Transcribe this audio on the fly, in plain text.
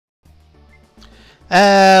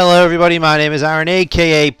Hello everybody, my name is Aaron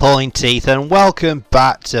aka Pulling Teeth and welcome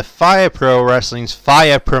back to Fire Pro Wrestling's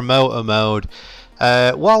Fire Promoter Mode.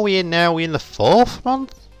 What are we in now? We're in the 4th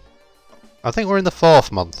month? I think we're in the 4th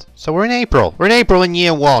month. So we're in April. We're in April in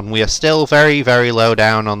year 1. We are still very low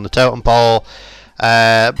down on the totem pole.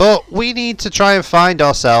 But we need to try and find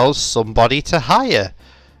ourselves somebody to hire.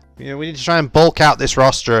 You know, we need to try and bulk out this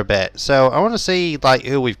roster a bit. So I want to see like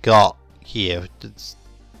who we've got here.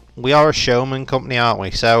 We are a showman company, aren't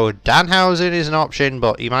we? So Danhausen is an option,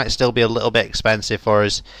 but he might still be a little bit expensive for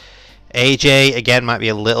us. AJ, again, might be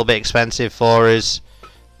a little bit expensive for us.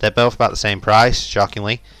 They're both about the same price,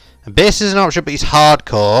 shockingly. And Biss is an option, but he's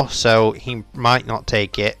hardcore, so he might not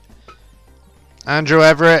take it. Andrew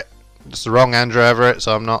Everett. It's the wrong Andrew Everett,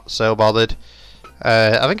 so I'm not so bothered.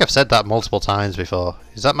 I think I've said that multiple times before.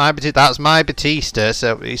 Is that my Batista? That's my Batista,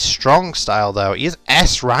 so he's strong style, though. He is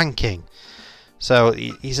S ranking. So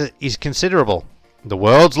he's considerable. The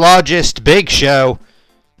world's largest Big Show.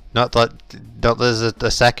 Not that there's a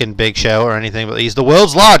second Big Show or anything, but he's the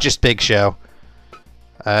world's largest Big Show.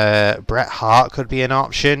 Bret Hart could be an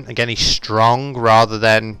option. Again, he's strong rather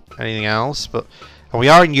than anything else. And we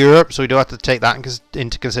are in Europe, so we do have to take that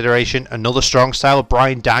into consideration. Another strong style,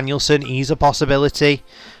 Bryan Danielson. He's a possibility.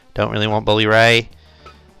 Don't really want Bully Ray.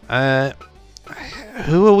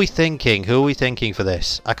 Who are we thinking? Who are we thinking for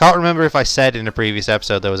this? I can't remember if I said in a previous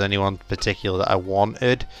episode there was anyone particular that I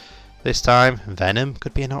wanted this time. Venom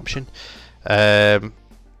could be an option. I've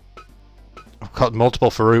got multiple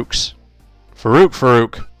Farouks.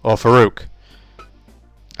 Farouk, or Farouk.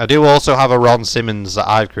 I do also have a Ron Simmons that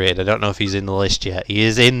I've created. I don't know if he's in the list yet. He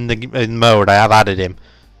is in the mode. I have added him.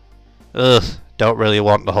 Ugh, don't really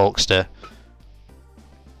want the Hulkster.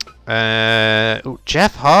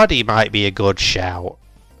 Jeff Hardy might be a good shout.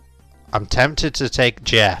 I'm tempted to take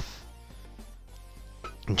Jeff.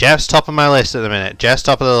 Jeff's top of my list at the minute. Jeff's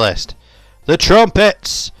top of the list. The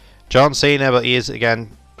Trumpets! John Cena, but he is,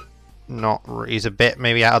 again, not... He's a bit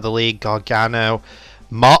maybe out of the league. Gargano.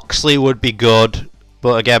 Moxley would be good.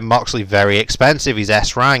 But again, Moxley very expensive. He's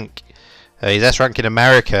S rank. He's S rank in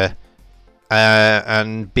America.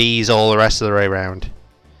 And B's all the rest of the way around.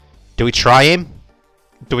 Do we try him?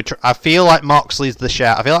 I feel like Moxley's the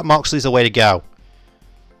shout. I feel like Moxley's the way to go.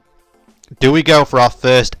 Do we go for our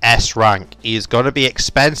first S rank? He's going to be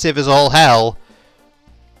expensive as all hell.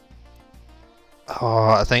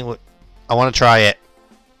 Oh, I want to try it.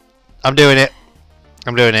 I'm doing it.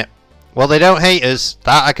 I'm doing it. Well, they don't hate us.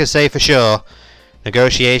 That I can say for sure.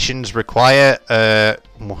 Negotiations require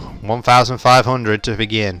 1,500 to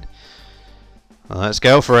begin. Let's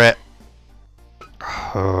go for it.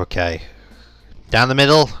 Okay. Down the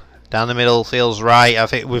middle. Down the middle feels right. I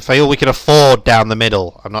think we feel we can afford down the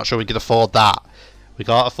middle. I'm not sure we can afford that. We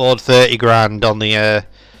can't afford 30 grand on the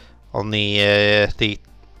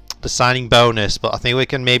signing bonus, but I think we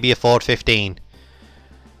can maybe afford 15.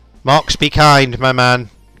 Mox, be kind, my man.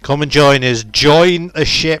 Come and join us. Join a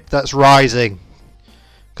ship that's rising.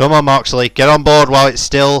 Come on, Moxley. Get on board while it's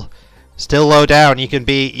still low down. You can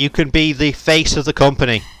be the face of the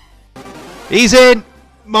company. He's in.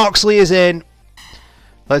 Moxley is in.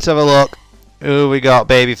 Let's have a look. Who we got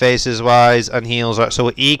baby faces wise and heels. So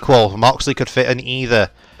we're equal. Moxley could fit in either.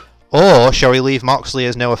 Or shall we leave Moxley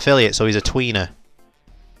as no affiliate so he's a tweener?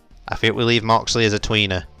 I think we leave Moxley as a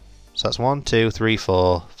tweener. So that's 1, 2, 3,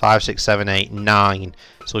 4, 5, 6, 7, 8, 9.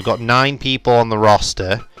 So we've got 9 people on the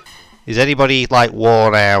roster. Is anybody like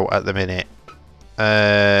worn out at the minute?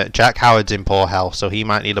 Jack Howard's in poor health, so he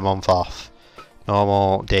might need a month off.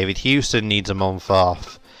 Normal David Houston needs a month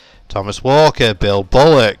off. Thomas Walker, Bill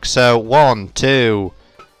Bullock. So 1, 2,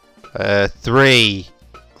 3,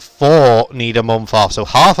 4 need a month off. So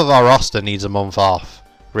half of our roster needs a month off,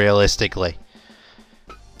 realistically.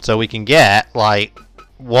 So we can get like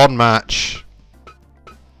 1 match,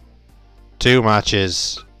 2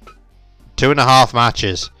 matches, 2.5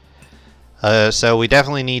 matches. So we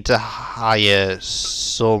definitely need to hire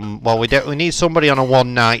some. Well, we need somebody on a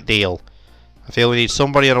 1-night deal. I feel we need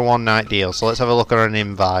somebody on a 1-night deal. So let's have a look at an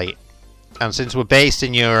invite. And since we're based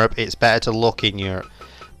in Europe, it's better to look in Europe.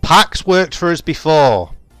 Pax worked for us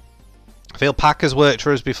before. I feel Pac has worked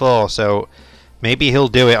for us before, so maybe he'll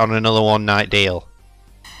do it on another 1-night deal.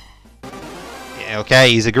 Yeah, okay,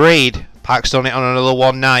 he's agreed. Pac's done it on another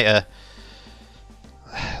 1-nighter.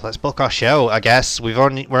 Let's book our show, I guess. We're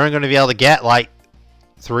only going to be able to get like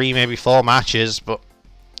 3, maybe 4 matches, but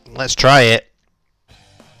let's try it.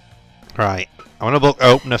 Right, I want to book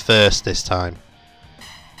opener first this time.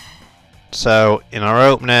 So in our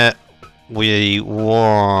opener, we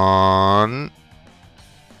want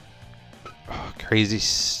Crazy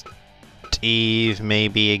Steve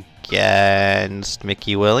maybe against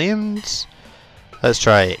Mickey Williams. Let's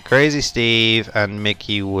try it. Crazy Steve and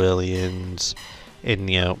Mickey Williams in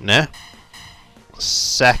the opener.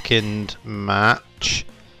 Second match.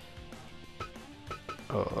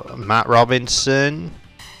 Matt Robinson.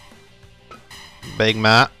 Big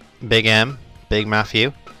Matt. Big M. Big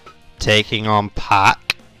Matthew. Taking on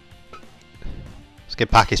Pac. Let's give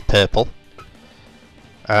Pac his purple.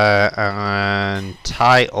 And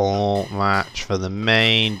title match for the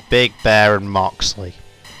main, Big Bear and Moxley.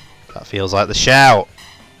 That feels like the shout.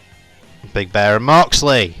 Big Bear and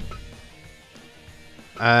Moxley.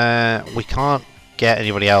 We can't get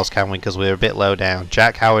anybody else, can we? Because we're a bit low down.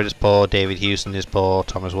 Jack Howard is poor, David Houston is poor,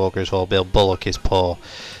 Thomas Walker is poor, Bill Bullock is poor.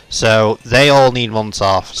 So they all need months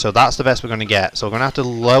off. So that's the best we're going to get. So we're going to have to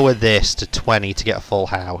lower this to 20 to get a full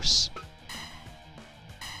house.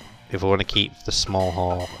 If we want to keep the small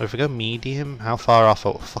hall. If we go medium, how far off?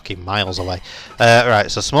 Oh, fucking miles away. Right,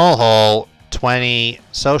 so small hall, 20,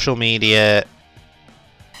 social media,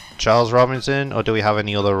 Charles Robinson, or do we have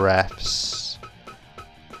any other refs?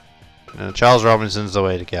 No, Charles Robinson's the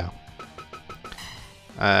way to go.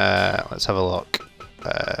 Let's have a look.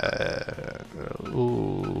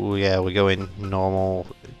 Ooh, yeah, we're going normal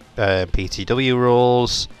PTW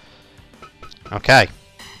rules. Okay.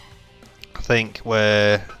 I think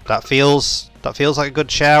that feels like a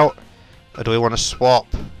good shout. Or do we want to swap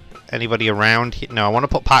anybody around? No, I want to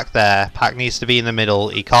put Pac there. Pac needs to be in the middle.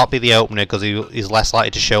 He can't be the opener because he's less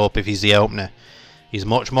likely to show up if he's the opener. He's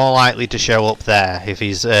much more likely to show up there if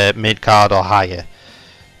he's mid-card or higher.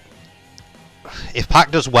 If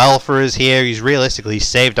Pac does well for us here, he's realistically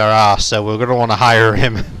saved our ass, so we're going to want to hire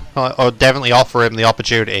him or definitely offer him the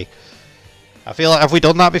opportunity. I feel like, have we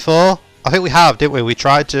done that before? I think we have, didn't we? We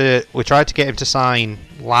tried to get him to sign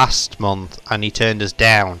last month, and he turned us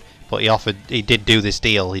down. But he did do this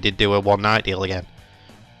deal. He did do a one-night deal again.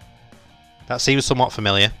 That seems somewhat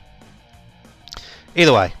familiar.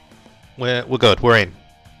 Either way, we're good. We're in.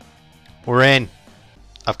 We're in.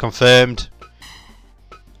 I've confirmed.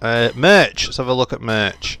 Merch. Let's have a look at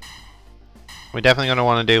merch. We're definitely going to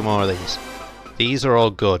want to do more of these. These are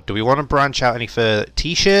all good. Do we want to branch out any further?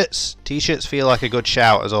 T-shirts? T-shirts feel like a good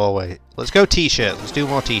shout as always. Let's go T-shirts. Let's do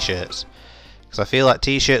more T-shirts. Because I feel like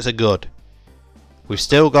T-shirts are good. We've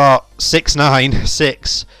still got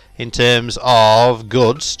 696 in terms of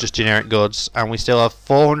goods, just generic goods. And we still have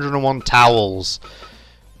 401 towels.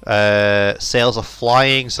 Sales are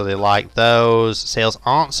flying, so they like those. Sales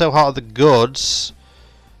aren't so hot of the goods.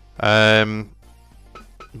 But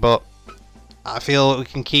I feel we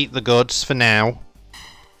can keep the goods for now.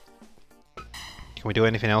 Can we do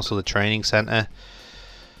anything else with the training centre?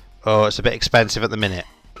 Oh, it's a bit expensive at the minute.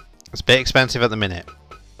 It's a bit expensive at the minute.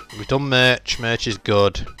 We've done merch. Merch is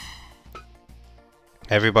good.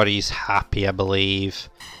 Everybody's happy, I believe.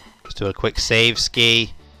 Let's do a quick save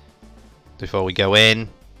ski before we go in.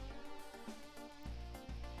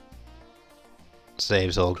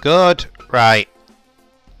 Save's all good. Right.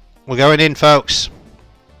 We're going in, folks.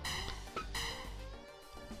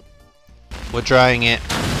 We're trying it.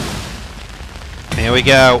 Here we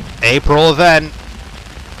go. April event.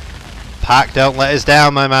 Pac, don't let us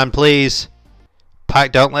down, my man, please.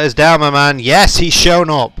 Pac, don't let us down, my man. Yes, he's shown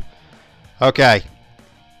up. Okay.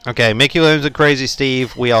 Okay, Mickey Williams and Crazy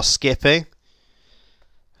Steve, we are skipping.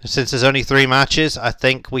 Since there's only 3 matches, I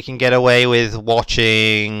think we can get away with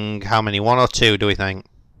watching... How many? 1 or 2, do we think?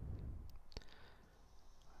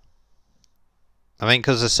 I think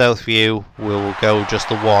because of Southview, we'll go just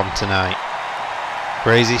the 1 tonight.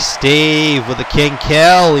 Crazy Steve with the King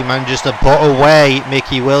Kill. He manages to put away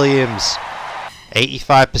Mickey Williams.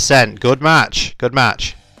 85%. Good match. Good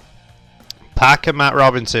match. Pac and Matt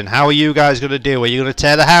Robinson. How are you guys going to do? Are you going to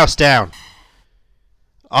tear the house down?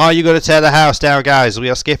 Are you going to tear the house down, guys? We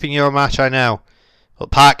are skipping your match, I know. But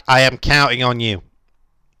Pac, I am counting on you.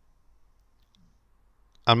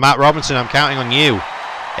 And Matt Robinson, I'm counting on you.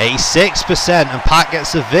 86%. And Pac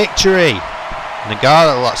gets the victory.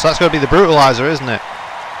 Nagata, so that's going to be the brutalizer, isn't it?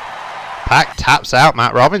 Pac taps out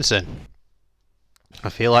Matt Robinson. I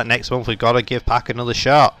feel like next month we've got to give Pac another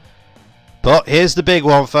shot. But here's the big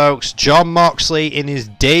one, folks. Jon Moxley in his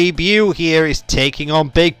debut here is taking on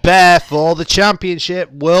Big Bear for the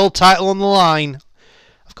championship. World title on the line.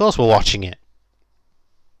 Of course we're watching it.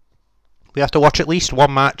 We have to watch at least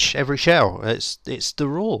 1 match every show. It's the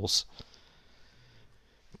rules.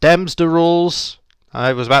 Dem's the rules.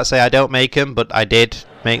 I was about to say I don't make them, but I did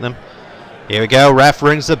make them. Here we go. Ref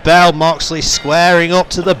rings the bell. Moxley squaring up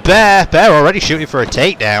to the Bear. Bear already shooting for a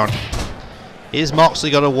takedown. Is Moxley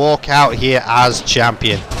going to walk out here as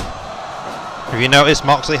champion? If you notice,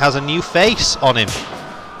 Moxley has a new face on him.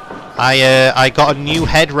 I got a new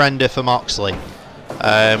head render for Moxley.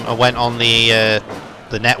 I went on the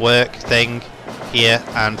network thing here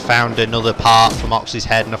and found another part for Moxley's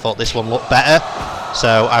head, and I thought this one looked better.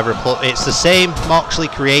 So it's the same Moxley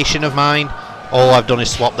creation of mine. All I've done is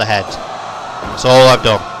swap the head. That's all I've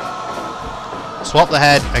done. Swap the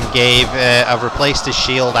head and I've replaced his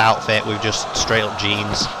Shield outfit with just straight up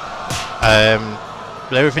jeans.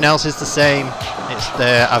 But everything else is the same.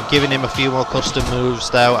 I've given him a few more custom moves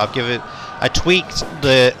though. I tweaked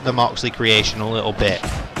the Moxley creation a little bit.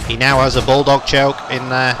 He now has a bulldog choke in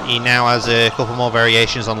there. He now has a couple more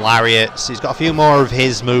variations on lariats. He's got a few more of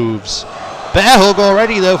his moves. Bear hug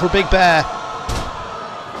already though for Big Bear.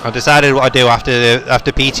 I decided what I do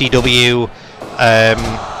after PTW,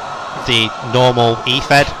 the normal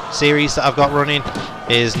E-Fed series that I've got running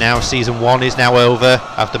is now season 1 is now over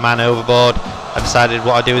after Man Overboard. I decided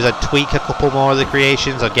what I do is I'd tweak a couple more of the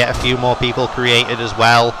creations. I'd get a few more people created as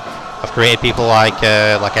well. I've created people like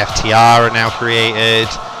FTR are now created.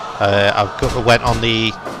 I went on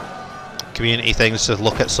the community things to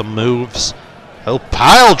look at some moves. Oh,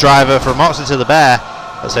 pile driver from Moxley to the Bear.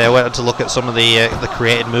 Let's say I went to look at some of the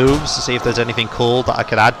created moves to see if there's anything cool that I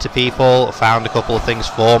could add to people. I found a couple of things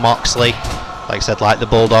for Moxley. Like I said, like the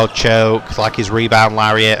bulldog choke, like his rebound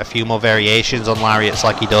lariat, a few more variations on lariats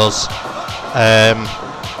like he does.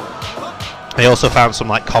 I also found some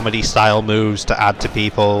like comedy style moves to add to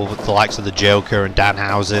people with the likes of the Joker and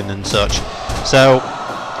Danhausen and such. So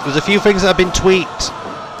there's a few things that have been tweaked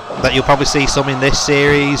that you'll probably see some in this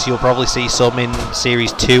series. You'll probably see some in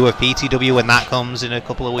series 2 of PTW when that comes in a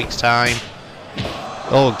couple of weeks time.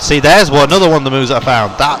 Oh, see, there's another one of the moves that I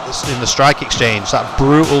found. That's in the strike exchange, that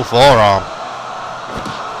brutal forearm.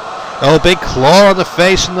 Oh, big claw on the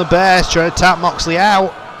face from the Bear, trying to tap Moxley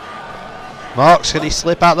out. Mox, can he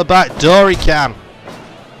slip out the back door? He can.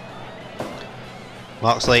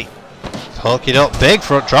 Moxley, hook it up, big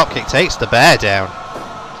front dropkick, takes the Bear down.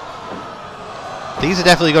 These are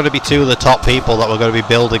definitely going to be two of the top people that we're going to be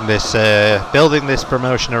building this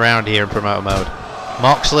promotion around here in promoter mode.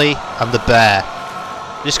 Moxley and the Bear.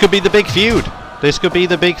 This could be the big feud. This could be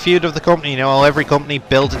the big feud of the company. You know, every company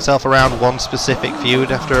builds itself around one specific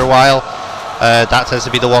feud after a while. That tends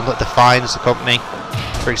to be the one that defines the company.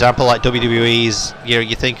 For example, like WWE's, you know,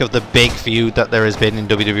 you think of the big feud that there has been in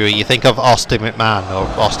WWE. You think of Austin McMahon or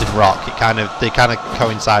Austin Rock. They kind of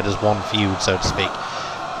coincide as one feud, so to speak.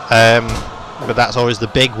 But that's always the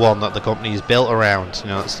big one that the company is built around.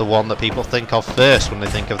 You know, it's the one that people think of first when they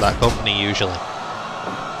think of that company usually.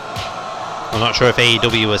 I'm not sure if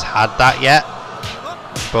AEW has had that yet,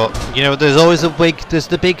 but you know, there's always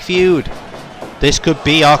the big feud. This could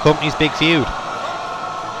be our company's big feud.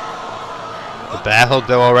 The Bear hug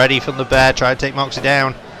though already from the Bear, trying to take Moxley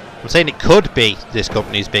down. I'm saying it could be this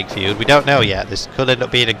company's big feud. We don't know yet. This could end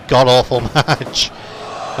up being a god-awful match.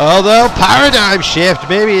 Although, paradigm shift,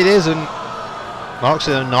 maybe it isn't.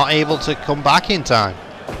 Moxley are not able to come back in time.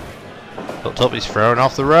 Hooked up, he's thrown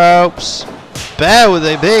off the ropes. Bear with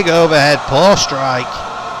a big overhead paw strike.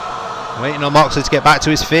 Waiting on Moxley to get back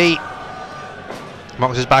to his feet.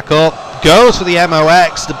 Moxley's back up. Goes for the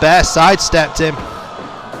M.O.X. The Bear sidestepped him.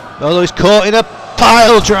 Although he's caught in a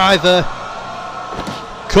pile driver.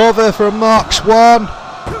 Cover from Mox. 1,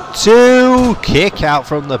 2. Kick out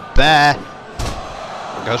from the Bear.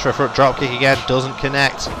 Goes for a front dropkick again. Doesn't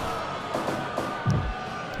connect.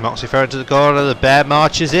 Moxley thrown to the corner. The Bear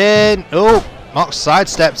marches in. Oh, Mox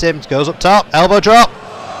sidesteps him. Goes up top. Elbow drop.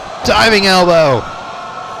 Diving elbow.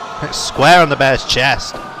 It's square on the Bear's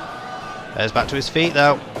chest. Bear's back to his feet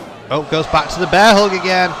though. Oh, goes back to the Bear hug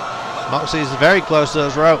again. Moxley's very close to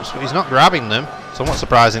those ropes, but he's not grabbing them, somewhat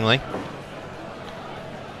surprisingly.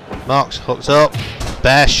 Mox hooks up.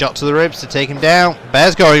 Bear shot to the ribs to take him down.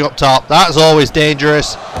 Bear's going up top. That's always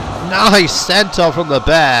dangerous. Nice senton from the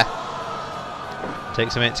Bear.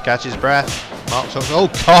 Takes a minute to catch his breath. Mox hooks. Oh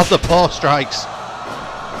god, the paw strikes.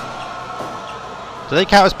 Do they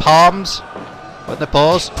count as palms when they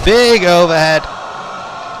pause? Big overhead.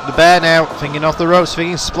 The Bear now thinking off the ropes,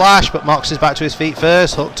 thinking splash, but Mox is back to his feet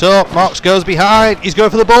first. Hooked up. Mox goes behind. He's going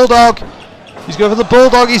for the bulldog. He's going for the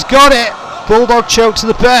bulldog. He's got it. Bulldog choke to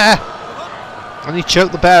the Bear. And he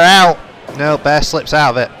choked the Bear out. No, Bear slips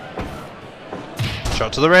out of it.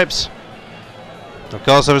 Shot to the ribs. Of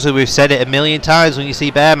course, obviously, we've said it a million times when you see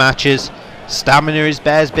Bear matches. Stamina is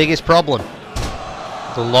Bear's biggest problem.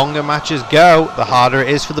 The longer matches go, the harder it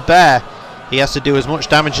is for the Bear. He has to do as much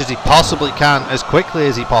damage as he possibly can, as quickly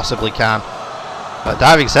as he possibly can. That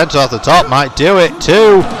diving center off the top might do it.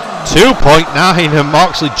 2.9, and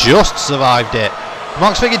Moxley just survived it.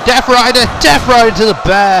 Mox thinking Death Rider to the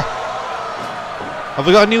Bear. Have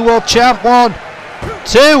we got a new world champ? 1,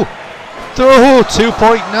 2, Oh,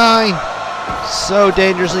 2.9. So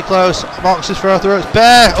dangerously close. Mox's throw through its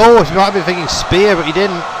bear. Oh, he might have been thinking spear, but he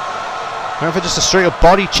didn't. Went for just a straight up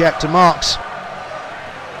body check to Mox.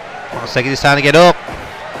 Mox taking his time to get up.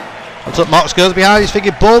 Until Mox goes behind, he's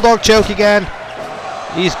thinking bulldog choke again.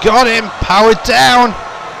 He's got him, powered down.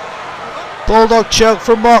 Bulldog choke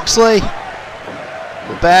from Moxley.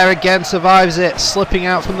 The bear again survives it, slipping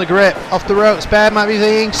out from the grip. Off the ropes, bear might be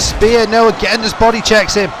thinking spear. No, again just body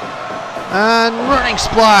checks him. And running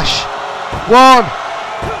splash. 1,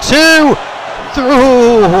 2, 3.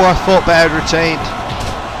 Oh, I thought bear had retained.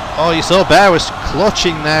 Oh, you saw bear was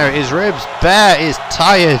clutching there at his ribs. Bear is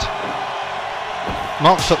tired.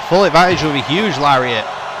 Mox took full advantage of a huge lariat.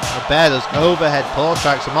 The bear does overhead paw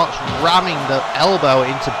tracks, and Mox ramming the elbow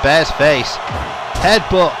into bear's face.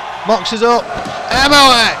 Headbutt. Mox is up.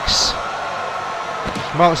 M.O.X.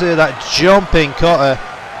 Moxley with that jumping cutter.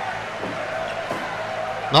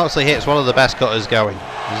 Moxley hits one of the best cutters going.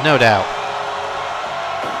 There's no doubt.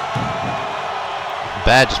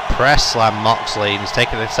 Bear just press slammed Moxley and he's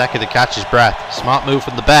taking a second to catch his breath. Smart move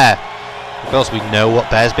from the bear. Of course, we know what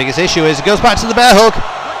Bear's biggest issue is. It goes back to the bear hug.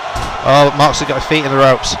 Oh, Moxley got his feet in the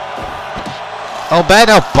ropes. Oh, Bear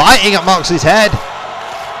now biting at Moxley's head.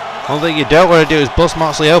 One thing you don't want to do is bust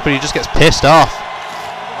Moxley open. He just gets pissed off.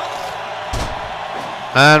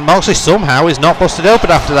 And Moxley somehow is not busted open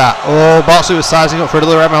after that. Oh, Moxley was sizing up for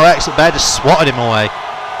another M.O.X. but Bear just swatted him away.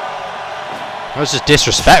 That was just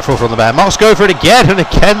disrespectful from the bear. Mox going for it again, and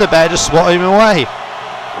again the bear just swatted him away.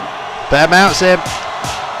 Bear mounts him.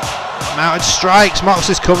 Mounted strikes.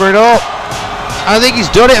 Moxley's covering up. I think he's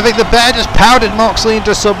done it. I think the bear just pounded Moxley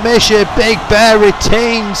into submission. Big Bear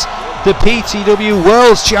retains the PTW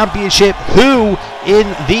World Championship. Who in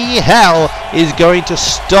the hell is going to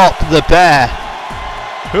stop the bear?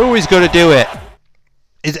 Who is going to do it?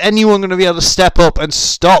 Is anyone going to be able to step up and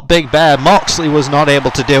stop Big Bear? Moxley was not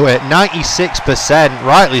able to do it. 96%,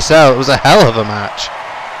 rightly so. It was a hell of a match.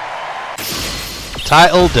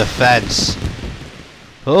 Title defense.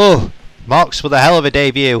 Oh, Mox with a hell of a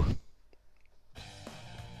debut.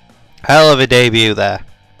 Hell of a debut there.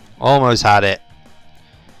 Almost had it.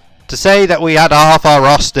 To say that we had half our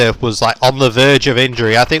roster was like on the verge of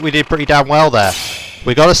injury, I think we did pretty damn well there.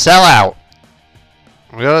 We got to sell out.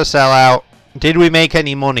 We got to sell out. Did we make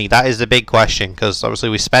any money? That is the big question, because obviously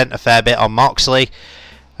we spent a fair bit on Moxley,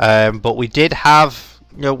 but we did have,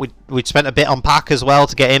 you know, we'd spent a bit on Pac as well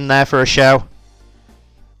to get him there for a show.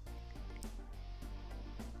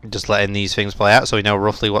 Just letting these things play out so we know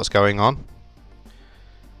roughly what's going on.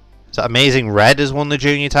 Is that Amazing Red has won the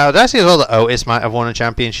junior title? Did I see as well that Otis might have won a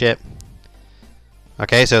championship?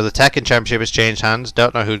 Okay, so the Tekken championship has changed hands.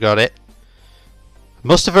 Don't know who got it.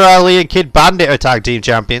 Mustafa Ali and Kid Bandit are tag team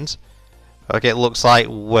champions. Okay, it looks like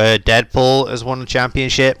where Deadpool has won a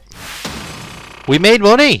championship. We made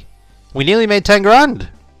money. We nearly made 10 grand.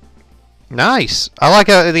 Nice. I like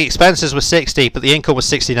how the expenses were 60, but the income was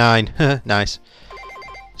 69. Nice.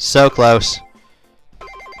 So close.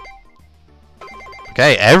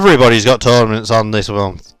 Okay, everybody's got tournaments on this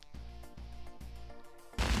month.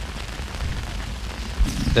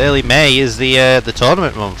 Clearly May is the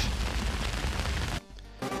tournament month.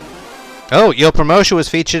 Oh, your promotion was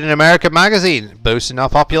featured in American Magazine, boosting our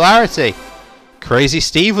popularity. Crazy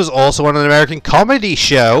Steve was also on an American comedy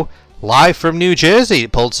show, live from New Jersey.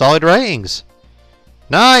 It pulled solid ratings.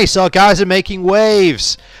 Nice, our guys are making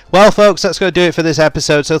waves. Well, folks, that's going to do it for this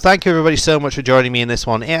episode. So thank you everybody so much for joining me in this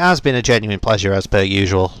one. It has been a genuine pleasure as per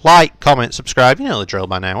usual. Like, comment, subscribe, you know the drill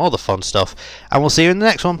by now, all the fun stuff. And we'll see you in the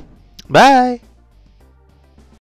next one. Bye.